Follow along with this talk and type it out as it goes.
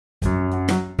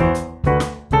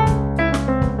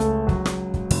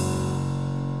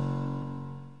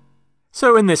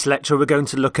So in this lecture we're going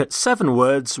to look at 7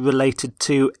 words related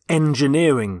to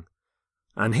engineering.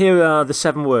 And here are the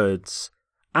 7 words: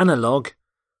 analog,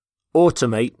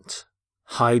 automate,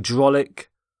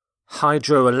 hydraulic,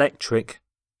 hydroelectric,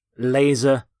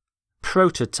 laser,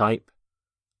 prototype,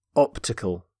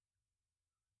 optical.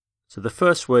 So the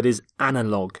first word is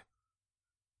analog.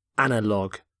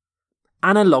 Analog.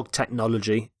 Analog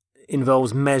technology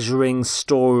involves measuring,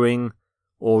 storing,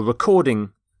 or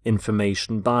recording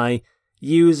information by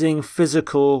using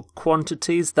physical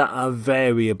quantities that are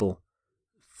variable.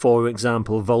 For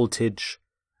example, voltage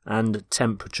and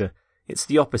temperature. It's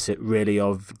the opposite, really,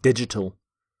 of digital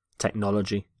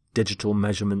technology, digital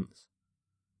measurements.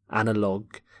 Analog.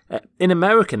 In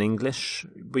American English,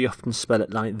 we often spell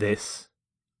it like this.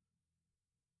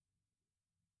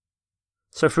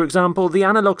 So, for example, the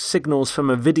analog signals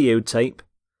from a videotape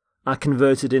are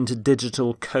converted into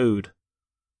digital code.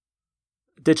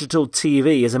 Digital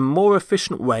TV is a more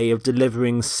efficient way of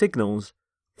delivering signals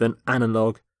than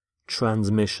analog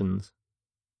transmissions.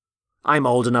 I'm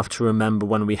old enough to remember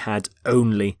when we had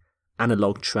only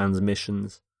analog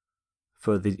transmissions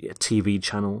for the TV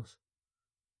channels.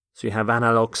 So you have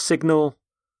analog signal,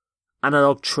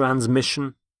 analog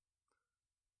transmission,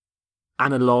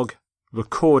 analog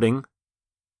recording,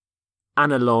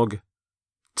 analog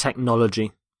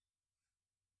technology.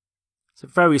 It's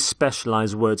a very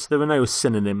specialised word, so there are no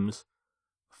synonyms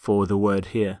for the word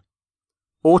here.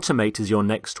 Automate is your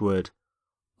next word.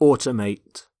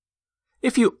 Automate.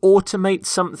 If you automate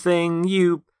something,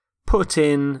 you put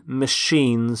in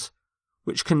machines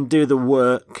which can do the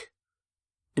work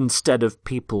instead of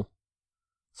people.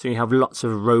 So you have lots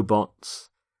of robots.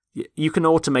 You can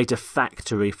automate a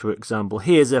factory, for example.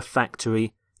 Here's a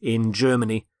factory in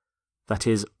Germany that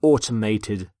is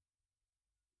automated.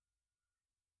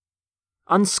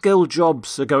 Unskilled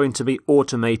jobs are going to be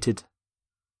automated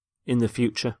in the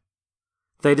future.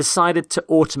 They decided to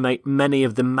automate many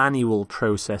of the manual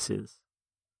processes.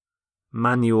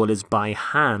 Manual is by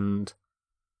hand.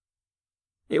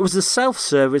 It was a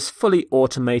self-service, fully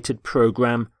automated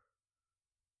program.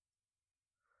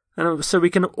 And so we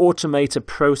can automate a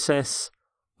process,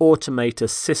 automate a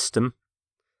system,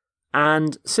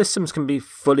 and systems can be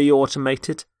fully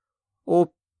automated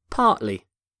or partly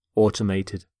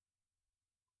automated.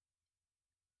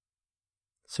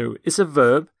 So it's a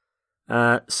verb,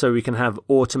 so we can have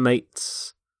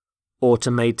automates,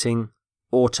 automating,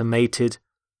 automated,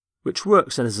 which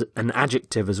works as an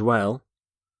adjective as well.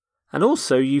 And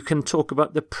also you can talk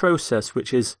about the process,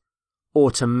 which is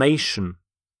automation.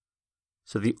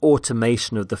 So the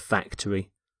automation of the factory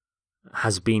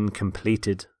has been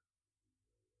completed.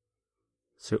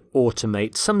 So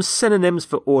automate. Some synonyms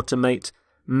for automate: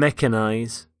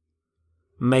 mechanize,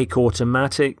 make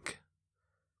automatic,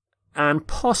 and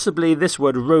possibly this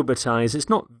word robotize. It's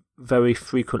not very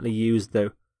frequently used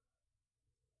though.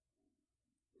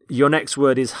 Your next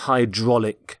word is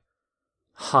hydraulic.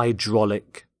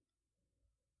 Hydraulic.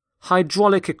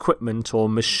 Hydraulic equipment or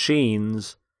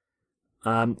machines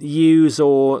use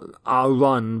or are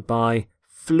run by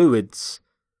fluids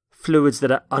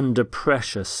that are under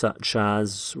pressure, such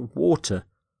as water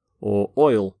or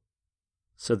oil.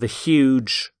 So the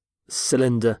huge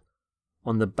cylinder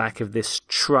on the back of this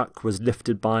truck was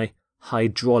lifted by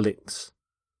hydraulics,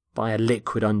 by a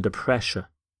liquid under pressure,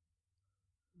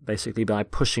 basically by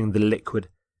pushing the liquid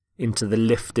into the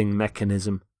lifting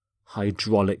mechanism.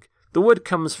 Hydraulic. The word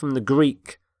comes from the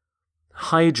Greek.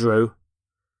 Hydro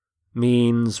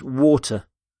means water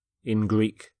in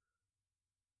Greek.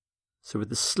 So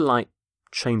with a slight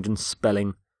change in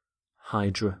spelling,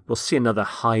 hydra. We'll see another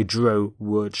hydro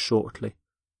word shortly.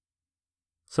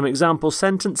 Some example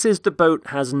sentences: the boat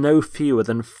has no fewer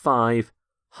than 5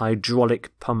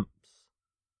 hydraulic pumps.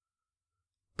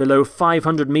 Below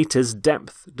 500 meters,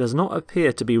 depth does not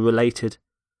appear to be related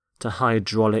to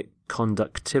hydraulic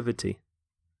conductivity.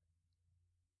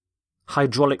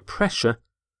 Hydraulic pressure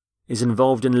is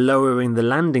involved in lowering the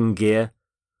landing gear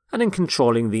and in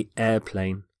controlling the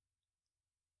airplane.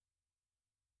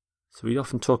 So we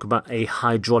often talk about a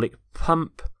hydraulic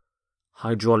pump,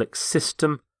 hydraulic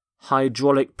system.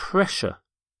 Hydraulic pressure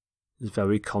is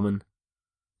very common.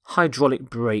 Hydraulic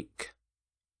brake.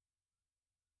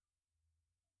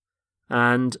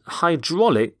 And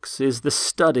hydraulics is the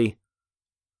study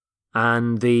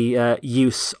and the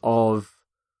use of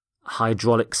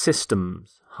hydraulic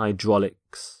systems,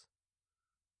 hydraulics.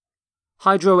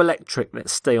 Hydroelectric,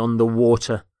 let's stay on the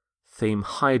water theme.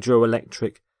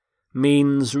 Hydroelectric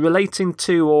means relating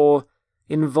to or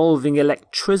involving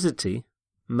electricity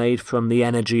made from the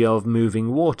energy of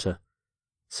moving water.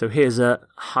 So here's a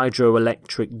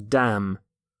hydroelectric dam.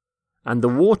 and the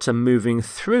water moving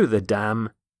through the dam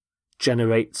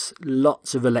generates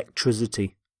lots of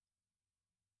electricity.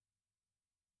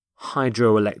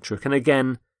 Hydroelectric, and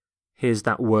again, here's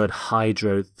that word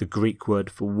hydro, the Greek word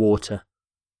for water.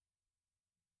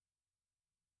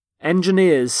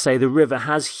 Engineers say the river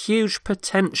has huge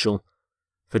potential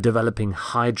for developing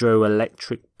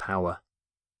hydroelectric power.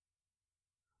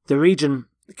 The region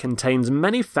contains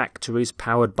many factories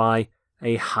powered by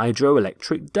a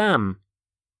hydroelectric dam.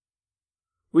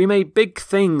 We made big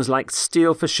things like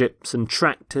steel for ships and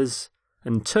tractors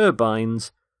and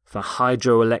turbines for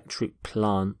hydroelectric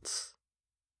plants.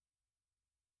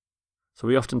 So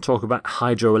we often talk about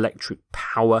hydroelectric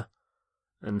power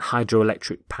and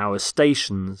hydroelectric power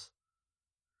stations.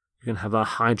 You can have a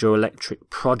hydroelectric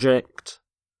project,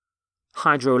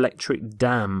 hydroelectric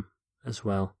dam as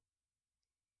well.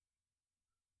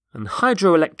 And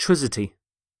hydroelectricity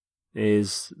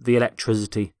is the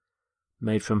electricity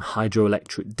made from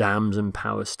hydroelectric dams and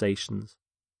power stations.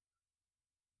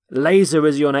 Laser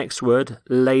is your next word,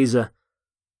 laser.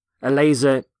 A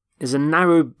laser is a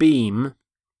narrow beam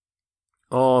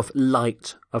of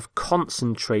light, of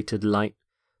concentrated light,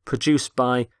 produced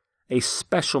by a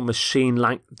special machine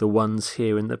like the ones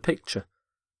here in the picture.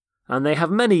 And they have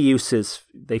many uses.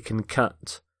 They can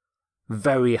cut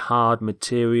very hard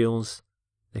materials.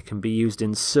 They can be used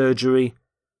in surgery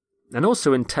and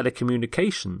also in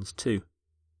telecommunications too.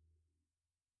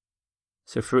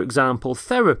 So for example,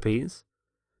 therapies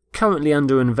currently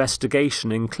under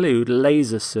investigation include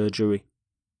laser surgery.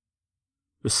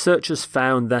 Researchers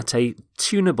found that a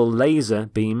tunable laser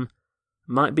beam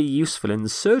might be useful in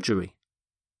surgery.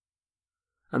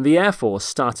 And the Air Force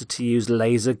started to use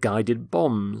laser-guided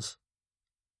bombs.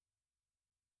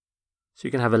 So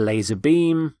you can have a laser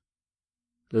beam,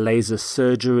 laser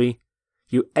surgery,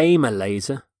 you aim a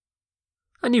laser,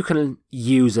 and you can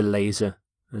use a laser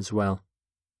as well.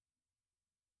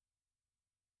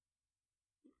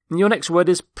 And your next word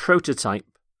is prototype.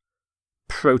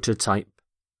 Prototype.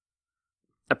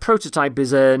 A prototype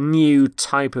is a new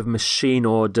type of machine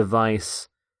or device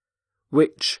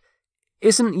which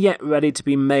isn't yet ready to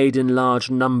be made in large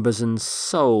numbers and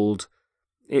sold.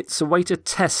 It's a way to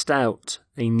test out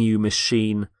a new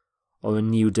machine or a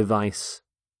new device.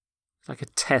 It's like a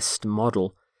test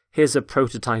model. Here's a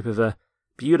prototype of a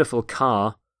beautiful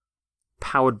car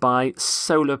powered by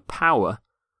solar power,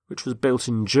 which was built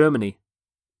in Germany.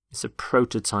 It's a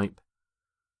prototype.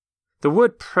 The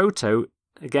word proto,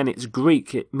 again, it's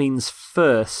Greek. It means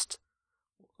first,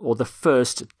 or the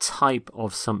first type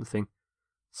of something.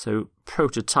 So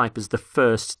prototype is the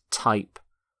first type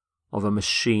of a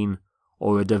machine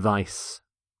or a device.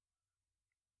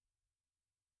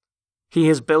 He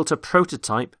has built a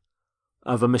prototype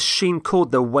of a machine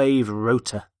called the wave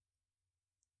rotor.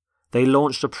 They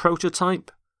launched a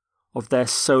prototype of their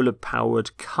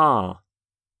solar-powered car.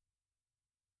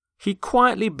 He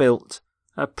quietly built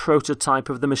a prototype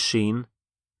of the machine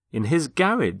in his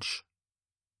garage,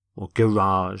 or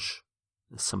garage,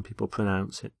 as some people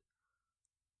pronounce it.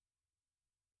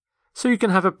 So you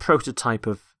can have a prototype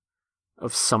of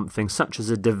something, such as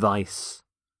a device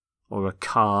or a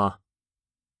car.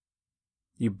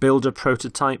 You build a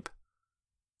prototype,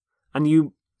 and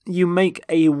you make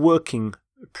a working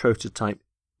prototype.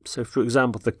 So, for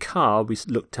example, the car we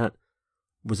looked at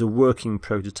was a working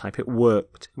prototype. It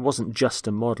worked. It wasn't just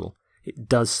a model. It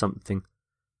does something.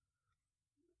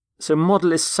 So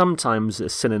model is sometimes a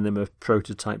synonym of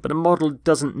prototype, but a model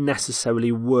doesn't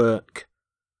necessarily work.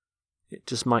 It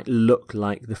just might look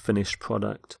like the finished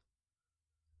product.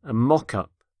 A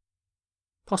mock-up,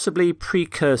 possibly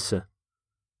precursor,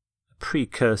 a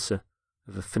precursor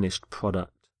of a finished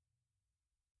product.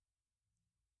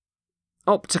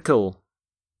 Optical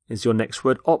is your next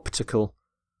word, optical.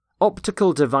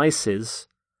 Optical devices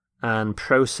and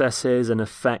processes and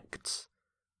effects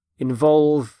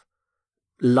involve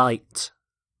light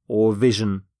or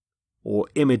vision or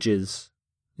images.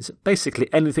 It's basically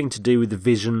anything to do with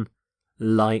vision,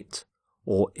 light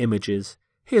or images.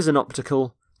 Here's an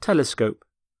optical telescope,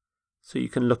 so you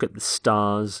can look at the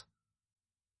stars.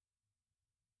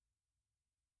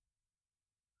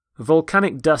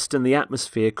 Volcanic dust in the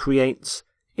atmosphere creates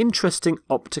interesting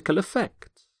optical effects.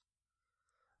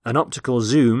 An optical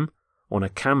zoom on a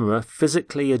camera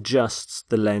physically adjusts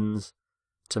the lens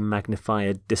to magnify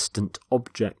a distant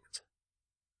object.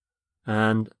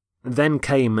 And then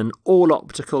came an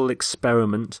all-optical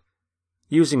experiment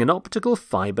using an optical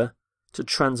fibre to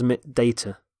transmit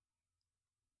data.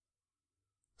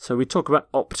 So we talk about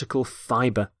optical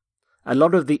fibre. A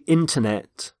lot of the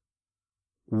internet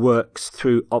works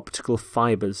through optical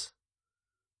fibres.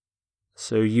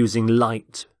 So using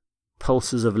light,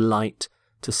 pulses of light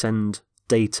to send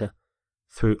data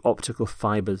through optical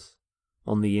fibres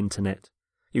on the internet.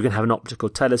 You can have an optical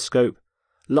telescope.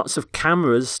 Lots of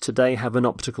cameras today have an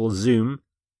optical zoom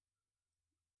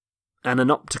and an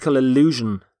optical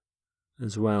illusion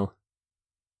as well.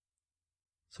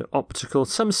 So optical,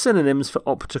 some synonyms for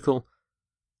optical.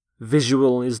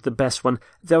 Visual is the best one.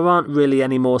 There aren't really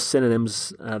any more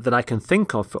synonyms that I can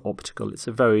think of for optical. It's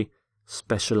a very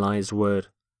specialised word.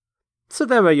 So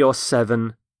there are your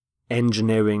 7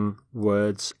 engineering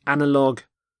words: analog,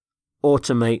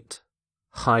 automate,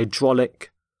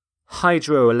 hydraulic,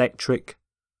 hydroelectric,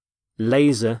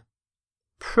 laser,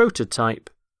 prototype,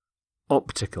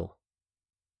 optical.